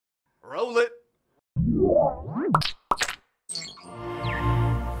Roll it.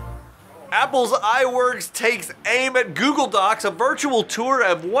 Apple's iWorks takes aim at Google Docs, a virtual tour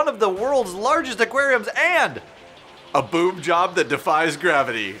of one of the world's largest aquariums, and a boob job that defies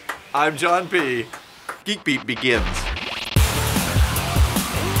gravity. I'm John P. Geek Beat begins.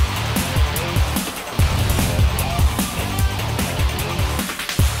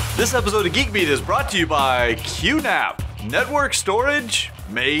 This episode of Geek Beat is brought to you by QNAP, network storage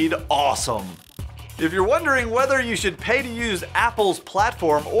made awesome. If you're wondering whether you should pay to use Apple's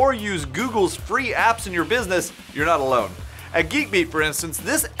platform or use Google's free apps in your business, you're not alone. At GeekBeat, for instance,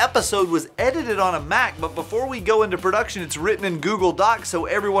 this episode was edited on a Mac, but before we go into production, it's written in Google Docs so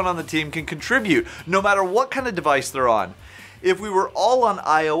everyone on the team can contribute, no matter what kind of device they're on. If we were all on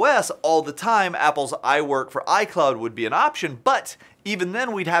iOS all the time, Apple's iWork for iCloud would be an option, but even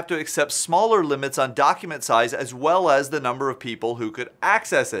then we'd have to accept smaller limits on document size as well as the number of people who could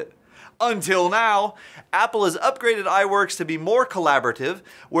access it. Until now, Apple has upgraded iWorks to be more collaborative,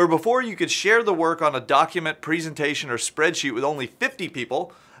 where before you could share the work on a document, presentation, or spreadsheet with only 50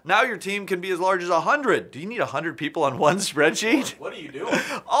 people, now your team can be as large as 100. Do you need 100 people on one spreadsheet? What are you doing?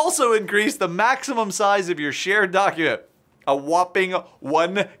 Also increase the maximum size of your shared document, a whopping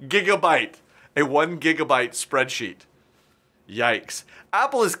 1 gigabyte, a 1 gigabyte spreadsheet. Yikes.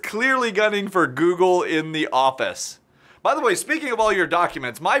 Apple is clearly gunning for Google in the office. By the way, speaking of all your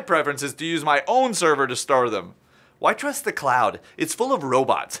documents, my preference is to use my own server to store them. Why trust the cloud? It's full of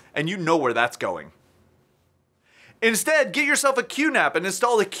robots, and you know where that's going. Instead, get yourself a QNAP and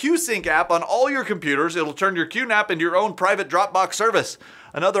install the QSync app on all your computers. It'll turn your QNAP into your own private Dropbox service.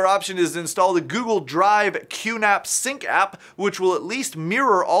 Another option is to install the Google Drive QNAP Sync app, which will at least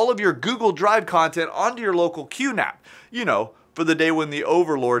mirror all of your Google Drive content onto your local QNAP. You know, for the day when the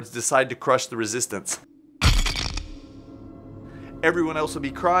overlords decide to crush the resistance. Everyone else will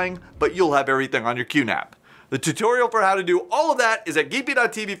be crying, but you'll have everything on your QNAP. The tutorial for how to do all of that is at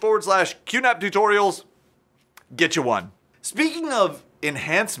geekbeat.tv/QNAP tutorials. Get you one. Speaking of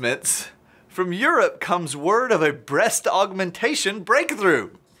enhancements, from Europe comes word of a breast augmentation breakthrough.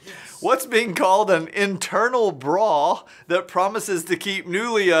 Yes. What's being called an internal bra that promises to keep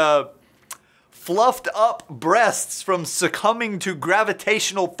newly fluffed up breasts from succumbing to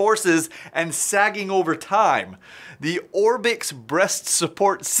gravitational forces and sagging over time. The Orbix breast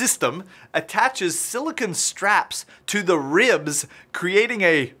support system attaches silicone straps to the ribs, creating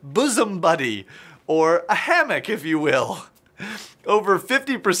a bosom buddy, or a hammock, if you will. Over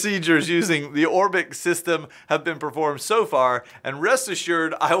 50 procedures using the Orbix system have been performed so far, and rest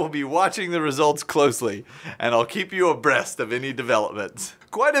assured I will be watching the results closely, and I'll keep you abreast of any developments.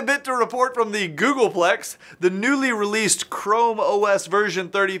 Quite a bit to report from the Googleplex. The newly released Chrome OS version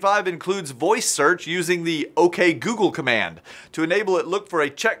 35 includes voice search using the OK Google command. To enable it, look for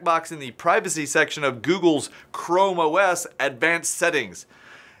a checkbox in the privacy section of Google's Chrome OS Advanced Settings.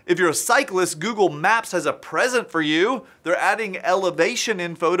 If you're a cyclist, Google Maps has a present for you. They're adding elevation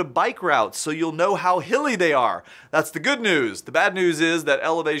info to bike routes so you'll know how hilly they are. That's the good news. The bad news is that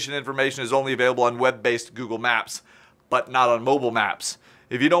elevation information is only available on web-based Google Maps, but not on mobile maps.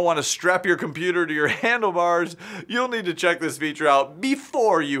 If you don't want to strap your computer to your handlebars, you'll need to check this feature out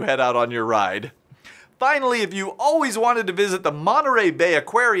before you head out on your ride. Finally, if you always wanted to visit the Monterey Bay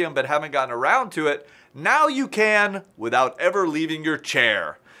Aquarium but haven't gotten around to it, now you can without ever leaving your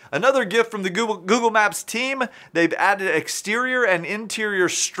chair. Another gift from the Google Maps team, they've added exterior and interior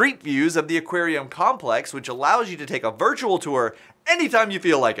street views of the aquarium complex, which allows you to take a virtual tour anytime you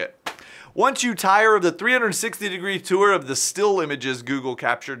feel like it. Once you tire of the 360-degree tour of the still images Google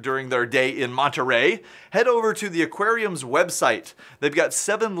captured during their day in Monterey, head over to the aquarium's website. They've got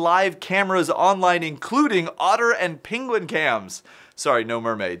 7 live cameras online, including otter and penguin cams. Sorry, no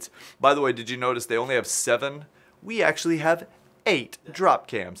mermaids. By the way, did you notice they only have 7? We actually have 8 drop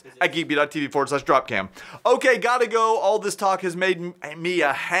cams at geekbeat.tv/dropcam. Okay, gotta go. All this talk has made me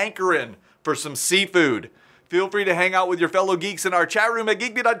a hankering for some seafood. Feel free to hang out with your fellow geeks in our chat room at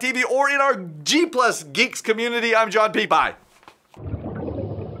geekbeat.tv or in our G+ Geeks community. I'm John P. Bye.